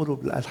ونقوله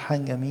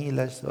بالألحان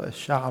جميلة، سواء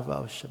الشعب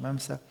أو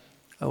الشمامسة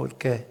أو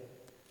الكاهن.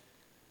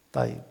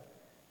 طيب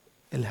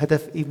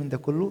الهدف إيه من ده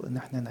كله؟ إن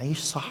احنا نعيش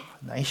صح،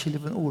 نعيش اللي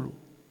بنقوله.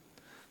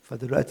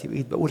 فدلوقتي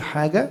بقيت بقول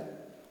حاجة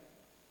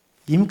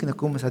يمكن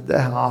أكون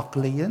مصدقها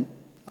عقليا،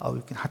 أو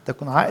يمكن حتى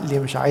أكون عقلي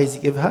مش عايز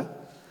يجيبها،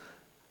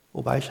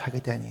 وبعيش حاجة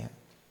تانية.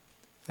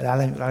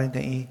 العالم يقول علينا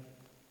إيه؟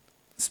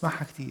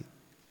 اسمعها كتير: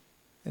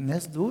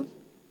 الناس دول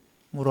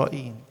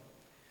مرائين،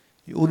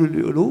 يقولوا اللي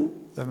يقولوه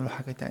ويعملوا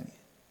حاجة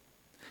تانية.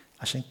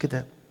 عشان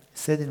كده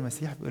السيد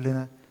المسيح بيقول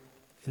لنا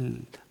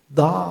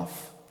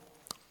الضعف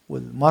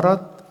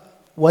والمرض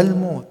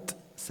والموت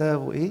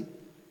سببه ايه؟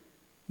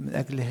 من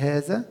اجل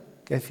هذا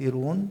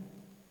كثيرون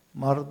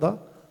مرضى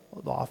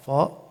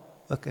وضعفاء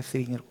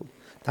وكثيرين يرقدون.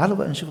 تعالوا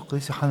بقى نشوف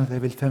القديس يوحنا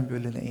ذهبي الفم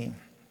بيقول لنا ايه.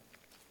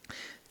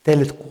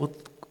 ثالث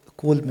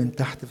قول من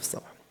تحت في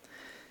الصفحه: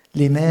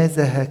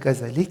 لماذا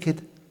هكذا؟ ليه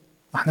كده؟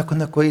 ما احنا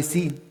كنا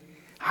كويسين،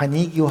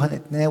 هنيجي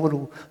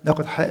وهنتناول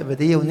وناخد حق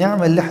ابديه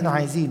ونعمل اللي احنا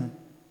عايزينه.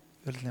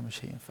 يقول لنا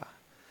مش هينفع.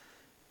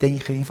 تاني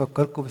خليني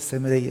افكركم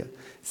بالسامريه.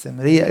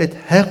 السامريه قالت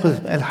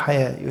هاخذ ماء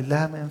الحياه، يقول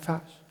لها ما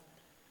ينفعش،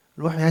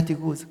 روحي هاتي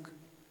جوزك.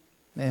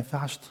 ما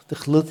ينفعش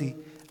تخلطي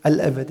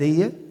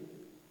الابديه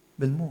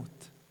بالموت،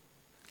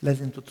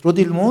 لازم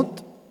تطردي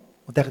الموت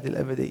وتاخدي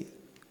الابديه،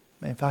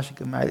 ما ينفعش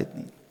تجمعي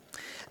الاثنين.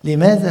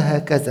 لماذا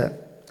هكذا؟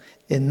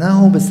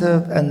 انه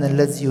بسبب ان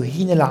الذي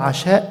يهين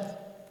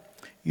العشاء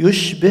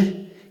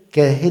يشبه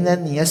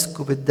كاهنا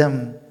يسكب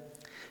الدم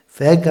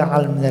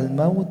فيجعل من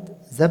الموت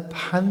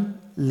ذبحا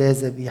لا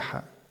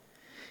ذبيحه،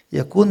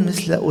 يكون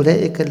مثل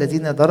أولئك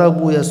الذين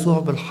ضربوا يسوع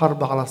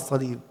بالحرب على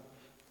الصليب.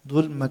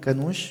 دول ما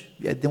كانوش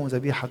بيقدموا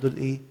ذبيحة، دول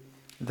إيه؟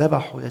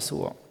 ذبحوا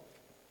يسوع.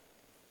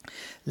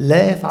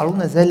 لا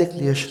يفعلون ذلك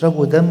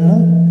ليشربوا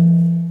دمه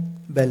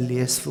بل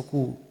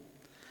ليسفكوه.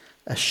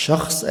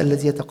 الشخص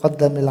الذي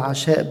يتقدم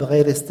للعشاء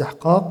بغير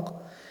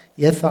استحقاق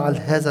يفعل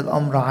هذا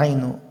الأمر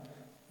عينه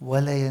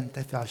ولا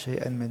ينتفع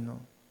شيئا منه.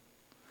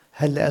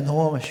 هل لأنه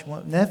هو مش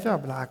نافع؟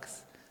 بالعكس،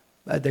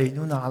 بقى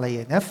دينونة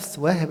علي. نفس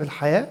واهب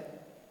الحياة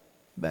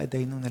بقى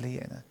دينونة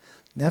لي أنا.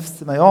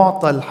 نفس ما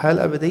يعطى الحياة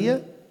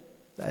الأبدية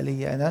بقى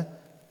لي أنا.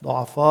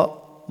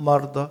 ضعفاء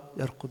مرضى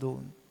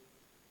يرقدون.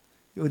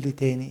 يقول لي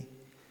تاني: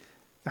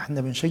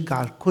 احنا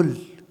بنشجع الكل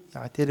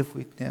يعترف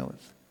ويتناول،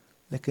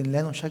 لكن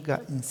لا نشجع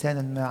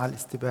إنسانا ما على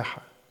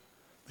الاستباحة.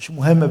 مش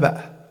مهم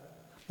بقى،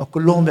 ما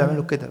كلهم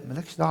بيعملوا كده،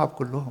 مالكش دعوة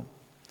بكلهم.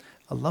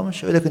 الله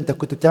مش هيقولك انت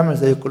كنت بتعمل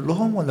زي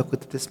كلهم ولا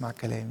كنت بتسمع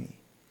كلامي.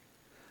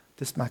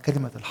 تسمع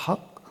كلمة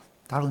الحق.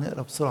 تعالوا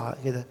نقرأ بسرعة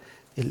كده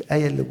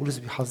الآية اللي بولس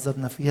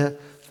بيحذرنا فيها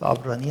في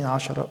عبرانيين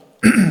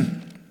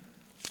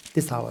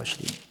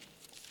 10:29.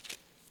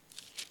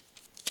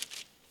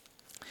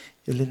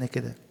 يقول لنا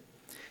كده: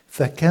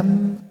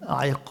 فكم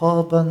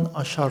عقابا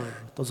أشر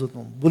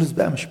تظنون. بولس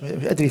بقى مش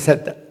قادر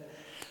يصدق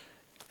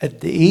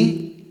قد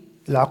إيه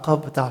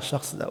العقاب بتاع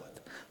الشخص دوت.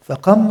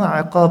 فكم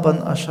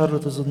عقابا أشر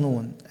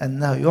تظنون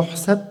أنه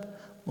يحسب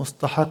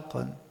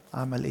مستحقا.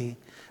 عمل إيه؟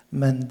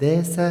 من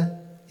داس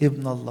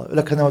ابن الله. يقول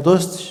لك أنا ما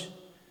دوستش.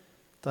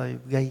 طيب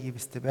جاي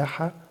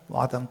باستباحة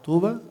وعدم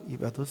توبة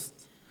يبقى دوست.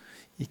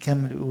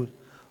 يكمل يقول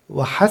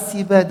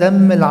وحسب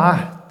دم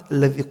العهد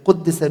الذي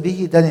قدس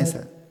به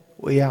دنسا.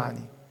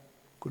 ويعني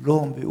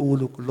كلهم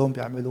بيقولوا كلهم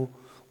بيعملوا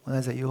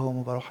وانا زيهم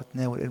وبروح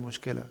اتناول، ايه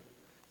المشكله؟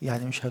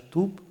 يعني مش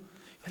هتتوب؟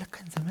 يقول لك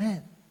كان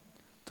زمان.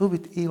 توبه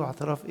ايه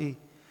واعتراف ايه؟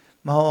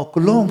 ما هو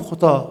كلهم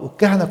خطاه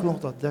والكهنه كلهم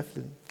خطاه. ده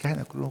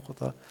الكهنه كلهم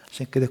خطاه،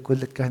 عشان كده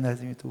كل الكهنه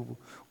لازم يتوبوا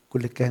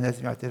وكل الكهنه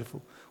لازم يعترفوا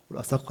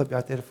والاساقفه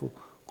بيعترفوا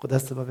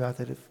وقداسه البابا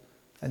بيعترف،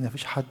 لان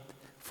مفيش حد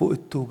فوق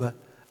التوبه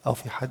او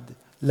في حد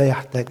لا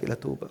يحتاج الى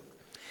توبه.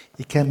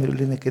 يكمل يقول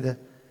لنا كده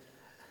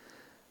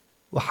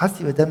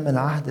وحسب دم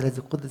العهد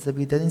الذي قدس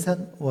به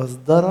دنسا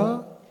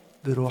واصدر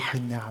بروح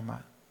النعمة.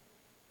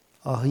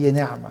 هي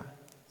نعمة،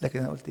 لكن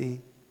أنا قلت إيه؟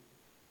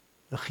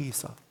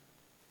 رخيصة،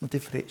 ما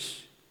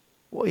تفرقش.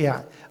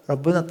 ويعني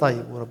ربنا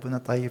طيب، وربنا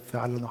طيب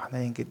فعلا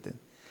وحنين جدا،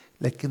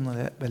 لكنه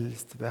لا يقبل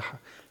الاستباحة.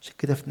 عشان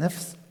كده في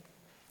نفس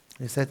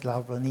رسالة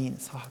العبرانيين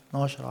اصحاح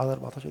 12 على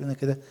 14 يقول لنا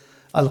كده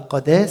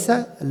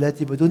القداسة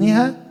التي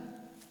بدونها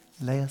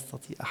لا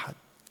يستطيع أحد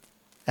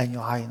أن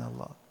يعاين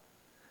الله.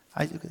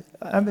 عايز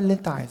كده اعمل اللي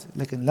أنت عايزه،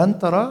 لكن لن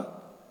تراه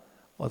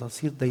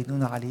وتصير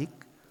دينونة عليك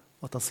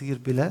وتصير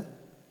بلا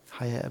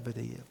حياة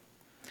أبدية.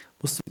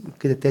 بص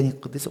كده تاني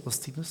القديس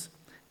أغسطينوس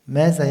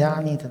ماذا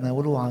يعني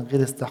تناوله عن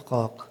غير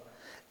استحقاق؟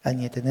 أن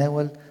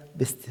يتناول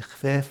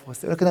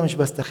باستخفاف يقول لك أنا مش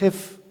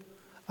بستخف،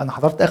 أنا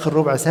حضرت آخر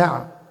ربع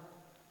ساعة.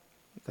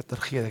 كتر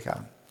خيرك يا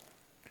عم.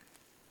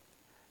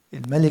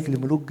 الملك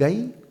الملوك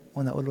جاي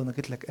وأنا أقول له أنا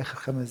جيت لك آخر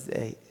 5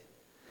 دقايق.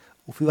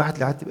 وفي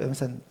واحد اللي تبقى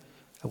مثلا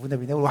أبونا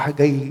بيناول واحد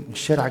جاي من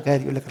الشارع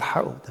جاري يقول لك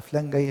الحقه ده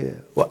فلان جاي،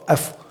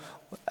 وقفه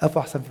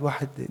وقفه أحسن في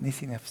واحد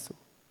نسي نفسه.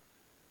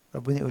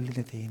 ربنا يقول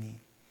لنا تاني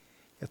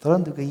يا ترى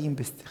انتوا جايين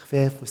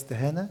باستخفاف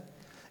واستهانة؟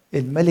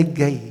 الملك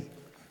جاي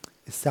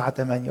الساعة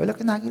 8 يقول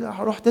لك انا هجي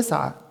هروح 9،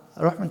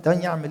 اروح من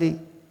 8 اعمل ايه؟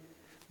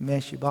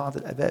 ماشي. بعض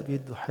الاباء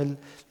بيدوا حل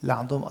اللي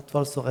عندهم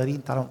اطفال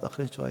صغيرين تعالوا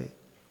متأخرين شوية.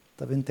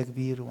 طب انت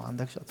كبير وما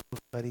عندكش اطفال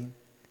صغيرين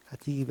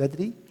هتيجي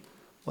بدري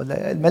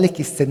ولا الملك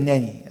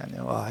يستناني؟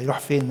 يعني هو هيروح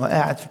فين؟ ما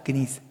قاعد في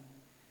الكنيسة.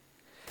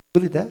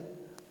 كل ده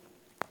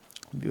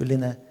بيقول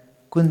لنا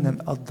كنا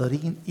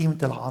مقدرين قيمة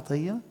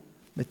العطية،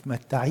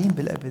 متمتعين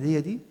بالأبدية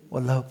دي،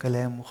 ولا هو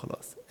كلام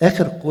وخلاص؟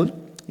 آخر قول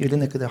يقول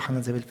لنا كده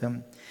يوحنا زي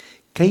الفم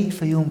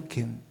كيف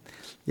يمكن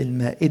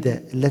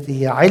للمائدة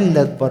التي هي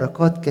علة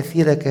بركات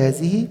كثيرة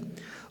كهذه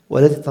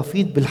والتي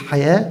تفيض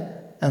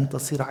بالحياة أن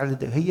تصير علة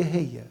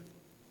هي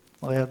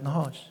ما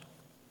غيرناهاش.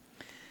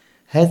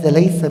 هذا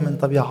ليس من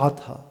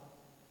طبيعتها،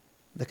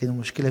 لكن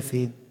المشكلة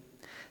فين؟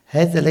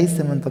 هذا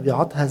ليس من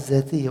طبيعتها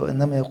الذاتية،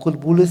 وإنما يقول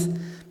بولس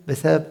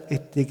بسبب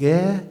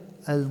اتجاه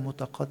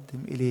المتقدم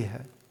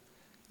إليها.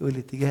 يقول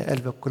اتجاه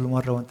قلبك كل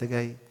مرة وانت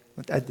جاي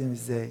متقدم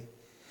ازاي؟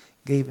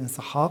 جاي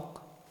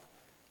بانسحاق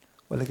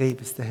ولا جاي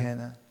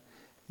باستهانة؟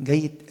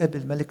 جاي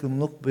تقابل ملك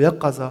الملوك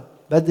بيقظة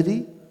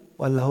بدري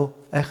ولا هو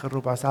آخر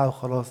ربع ساعة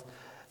وخلاص؟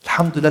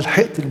 الحمد لله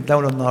لحقت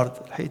المداولة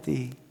النهاردة. لحقت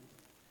ايه؟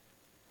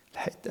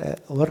 لحقت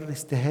أوري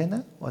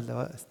استهانة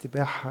ولا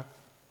استباحة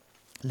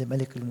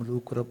لملك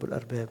الملوك ورب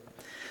الأرباب؟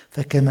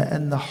 فكما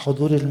أن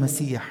حضور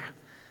المسيح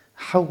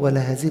حول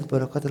هذه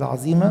البركات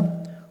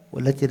العظيمة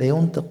والتي لا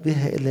ينطق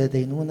بها إلا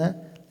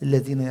دينونة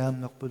للذين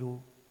لم يقبلوه.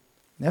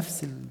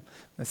 نفس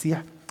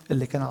المسيح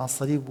اللي كان على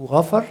الصليب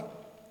وغفر،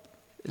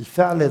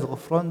 الفعل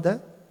الغفران ده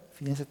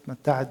في ناس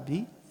اتمتعت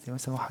بيه، زي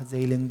مثلا واحد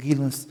زي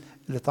لنجيلوس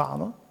اللي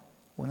طعنه،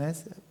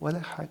 وناس ولا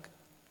حاجة.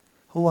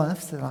 هو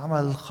نفس العمل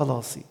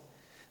الخلاصي،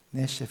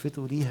 ناس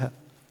شافته ليها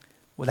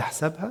ولا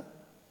حسابها،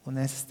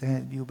 وناس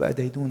استهانت بيه وبقى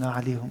دينونة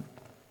عليهم.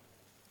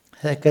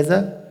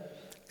 هكذا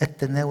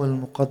التناول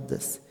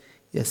المقدس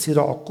يصير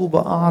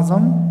عقوبة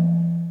أعظم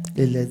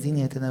للذين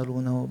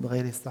يتناولونه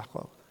بغير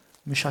استحقاق،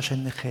 مش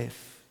عشان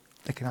نخاف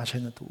لكن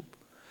عشان نتوب.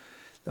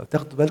 لو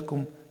تاخدوا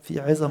بالكم في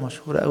عظة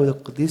مشهورة قوي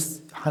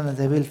للقديس يوحنا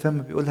ذهبي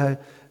الفم بيقولها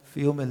في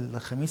يوم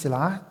الخميس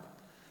العهد،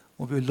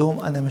 وبيقول لهم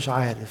أنا مش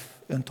عارف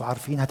أنتوا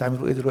عارفين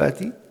هتعملوا إيه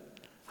دلوقتي؟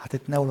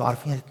 هتتناولوا،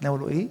 عارفين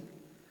هتتناولوا إيه؟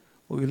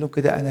 وبيقول لهم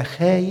كده أنا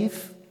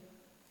خايف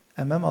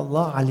أمام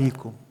الله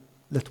عليكم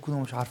لا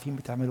تكونوا مش عارفين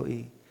بتعملوا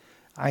إيه.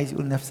 عايز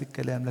يقول نفس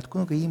الكلام، لا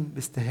تكونوا جايين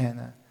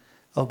باستهانة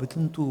أو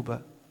بدون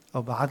توبة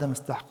أو بعدم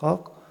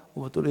استحقاق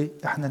وبتقول إيه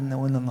إحنا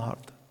نتناولنا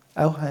النهاردة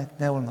أو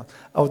هنتناول النهاردة.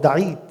 أو ده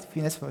عيد،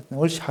 في ناس ما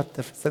بتناولش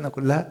حتى في السنة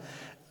كلها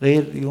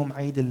غير يوم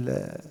عيد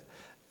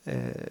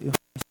يوم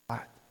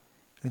العهد.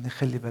 لأن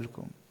خلي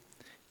بالكم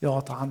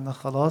يعطى عنا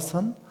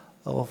خلاصا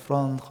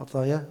وغفران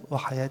الخطايا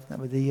وحياة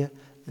أبدية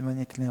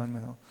لمن يتناول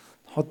منه.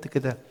 نحط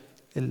كده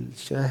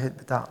الشاهد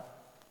بتاع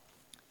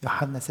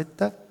يوحنا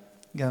 6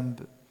 جنب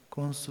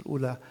كورنثوس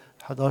الأولى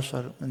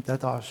 11 من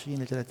 23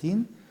 ل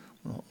 30.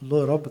 ونقول له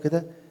يا رب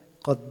كده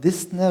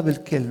قدسنا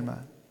بالكلمة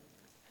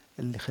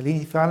اللي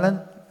خليني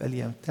فعلا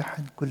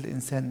يمتحن كل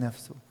إنسان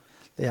نفسه.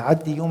 لا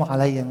يعدي يوم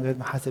عليا من غير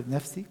ما أحاسب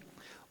نفسي،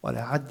 ولا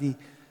يعدي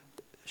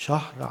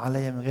شهر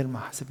عليا من غير ما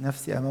احاسب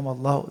نفسي امام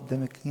الله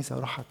قدام الكنيسه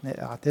واروح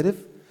اعترف.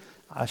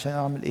 عشان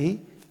اعمل ايه؟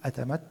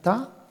 اتمتع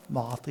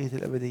بعطيه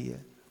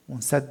الابديه،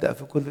 ونصدق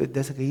في كل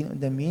قداسه جايين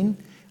قدام مين؟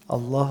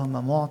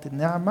 اللهم معطي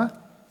النعمه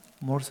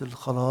مرسل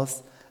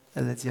الخلاص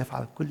الذي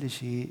يفعل كل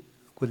شيء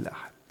في كل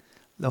احد.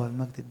 له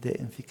المجد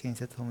الدائم في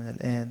كنيسته من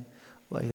الان